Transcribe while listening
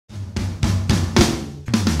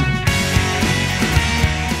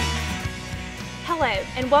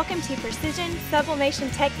and welcome to Precision Sublimation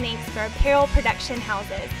Techniques for Apparel Production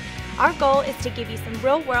Houses. Our goal is to give you some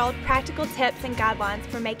real-world practical tips and guidelines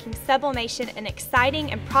for making sublimation an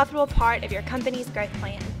exciting and profitable part of your company's growth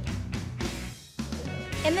plan.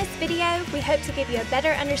 In this video, we hope to give you a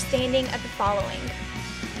better understanding of the following: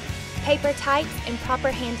 paper types and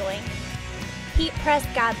proper handling, heat press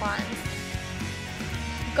guidelines,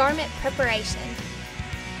 garment preparation,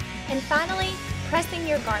 and finally, pressing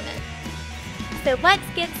your garment. So let's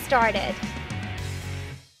get started.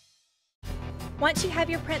 Once you have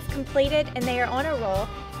your prints completed and they are on a roll,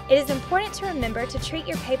 it is important to remember to treat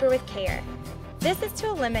your paper with care. This is to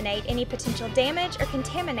eliminate any potential damage or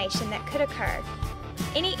contamination that could occur.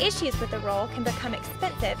 Any issues with the roll can become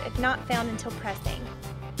expensive if not found until pressing.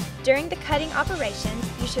 During the cutting operations,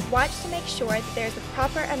 you should watch to make sure that there is a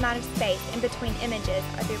proper amount of space in between images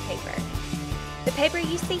of your paper. The paper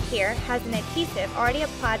you see here has an adhesive already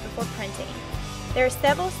applied before printing. There are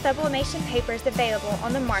several sublimation papers available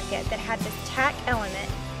on the market that have this tack element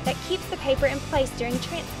that keeps the paper in place during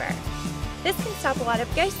transfer. This can stop a lot of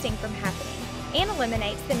ghosting from happening and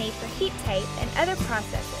eliminates the need for heat tape and other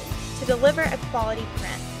processes to deliver a quality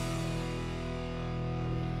print.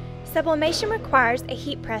 Sublimation requires a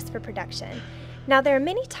heat press for production. Now, there are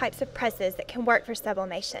many types of presses that can work for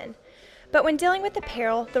sublimation, but when dealing with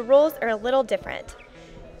apparel, the rules are a little different.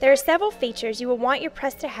 There are several features you will want your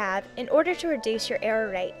press to have in order to reduce your error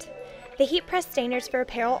rate. The heat press standards for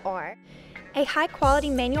apparel are a high-quality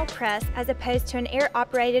manual press as opposed to an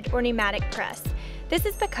air-operated or pneumatic press. This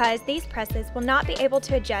is because these presses will not be able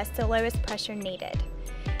to adjust the lowest pressure needed.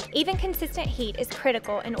 Even consistent heat is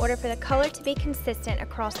critical in order for the color to be consistent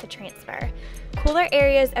across the transfer. Cooler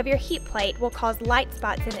areas of your heat plate will cause light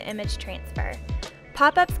spots in the image transfer.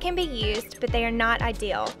 Pop-ups can be used, but they are not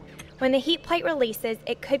ideal. When the heat plate releases,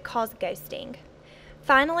 it could cause ghosting.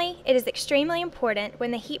 Finally, it is extremely important when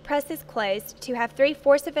the heat press is closed to have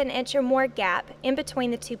 3/4 of an inch or more gap in between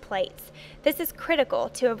the two plates. This is critical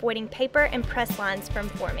to avoiding paper and press lines from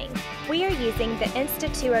forming. We are using the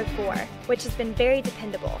Insta204, which has been very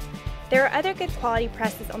dependable. There are other good quality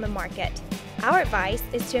presses on the market. Our advice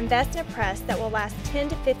is to invest in a press that will last 10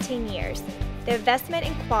 to 15 years. The investment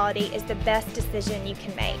in quality is the best decision you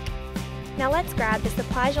can make. Now let's grab the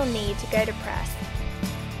supplies you'll need to go to press.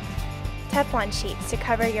 Teflon sheets to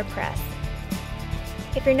cover your press.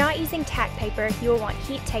 If you're not using tack paper, you will want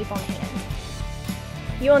heat tape on hand.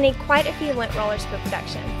 You will need quite a few lint rollers for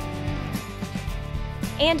production.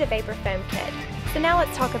 And a vapor foam kit. So now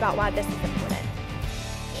let's talk about why this is important.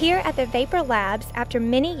 Here at the Vapor Labs, after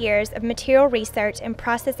many years of material research and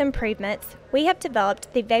process improvements, we have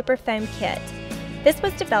developed the Vapor Foam Kit. This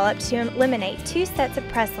was developed to eliminate 2 sets of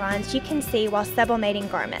press lines you can see while sublimating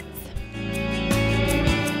garments.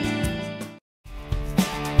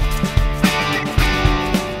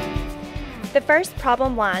 The first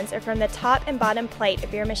problem lines are from the top and bottom plate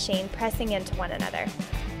of your machine pressing into one another.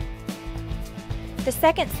 The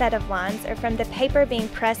second set of lines are from the paper being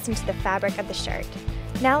pressed into the fabric of the shirt.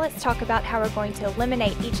 Now let's talk about how we're going to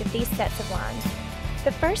eliminate each of these sets of lines.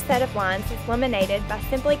 The first set of lines is eliminated by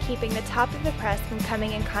simply keeping the top of the press from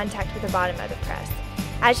coming in contact with the bottom of the press.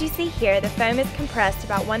 As you see here, the foam is compressed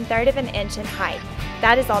about 1/3 of an inch in height.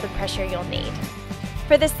 That is all the pressure you'll need.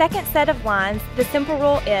 For the second set of lines, the simple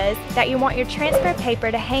rule is that you want your transfer paper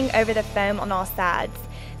to hang over the foam on all sides.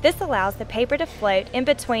 This allows the paper to float in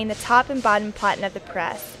between the top and bottom platen of the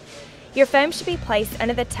press. Your foam should be placed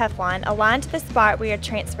under the Teflon aligned to the spot where your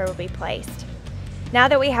transfer will be placed. Now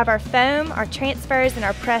that we have our foam, our transfers, and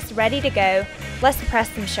our press ready to go, let's press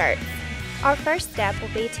some shirts. Our first step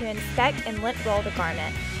will be to inspect and lint roll the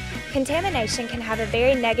garment. Contamination can have a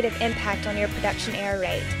very negative impact on your production error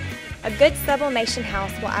rate. A good sublimation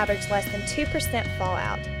house will average less than 2%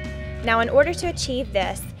 fallout. Now, in order to achieve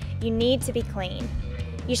this, you need to be clean.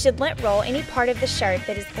 You should lint roll any part of the shirt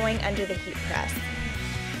that is going under the heat press.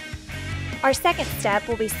 Our second step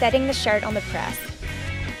will be setting the shirt on the press.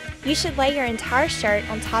 You should lay your entire shirt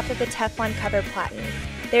on top of the Teflon cover platen.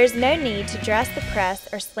 There is no need to dress the press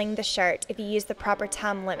or sling the shirt if you use the proper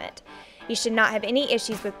time limit. You should not have any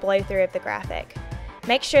issues with blow through of the graphic.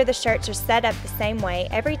 Make sure the shirts are set up the same way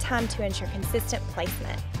every time to ensure consistent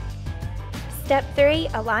placement. Step 3,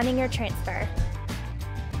 aligning your transfer.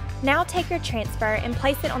 Now take your transfer and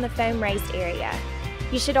place it on the foam raised area.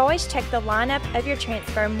 You should always check the lineup of your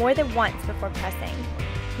transfer more than once before pressing,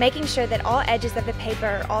 making sure that all edges of the paper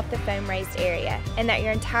are off the foam raised area and that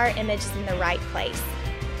your entire image is in the right place.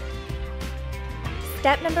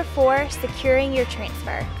 Step number 4, securing your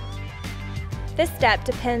transfer. This step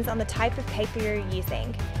depends on the type of paper you're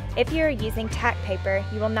using. If you are using tack paper,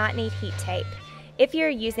 you will not need heat tape. If you're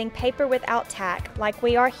using paper without tack, like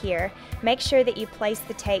we are here, make sure that you place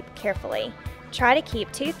the tape carefully. Try to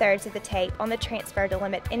keep 2/3 of the tape on the transfer to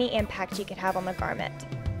limit any impact you could have on the garment.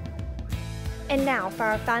 And now for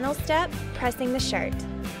our final step, pressing the shirt.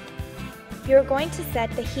 You're going to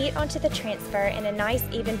set the heat onto the transfer in a nice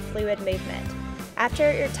even fluid movement.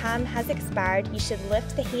 After your time has expired, you should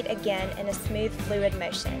lift the heat again in a smooth fluid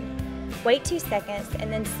motion. Wait 2 seconds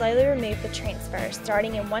and then slowly remove the transfer,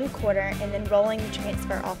 starting in 1/4 and then rolling the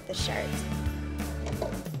transfer off the shirt.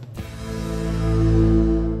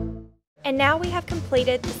 And now we have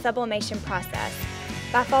completed the sublimation process.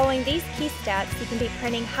 By following these key steps, you can be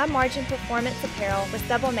printing high-margin performance apparel with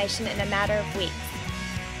sublimation in a matter of weeks.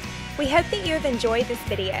 We hope that you have enjoyed this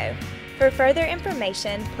video. For further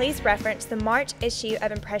information, please reference the March issue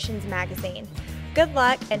of Impressions magazine. Good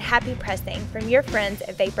luck and happy pressing from your friends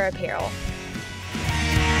at Vapor Apparel.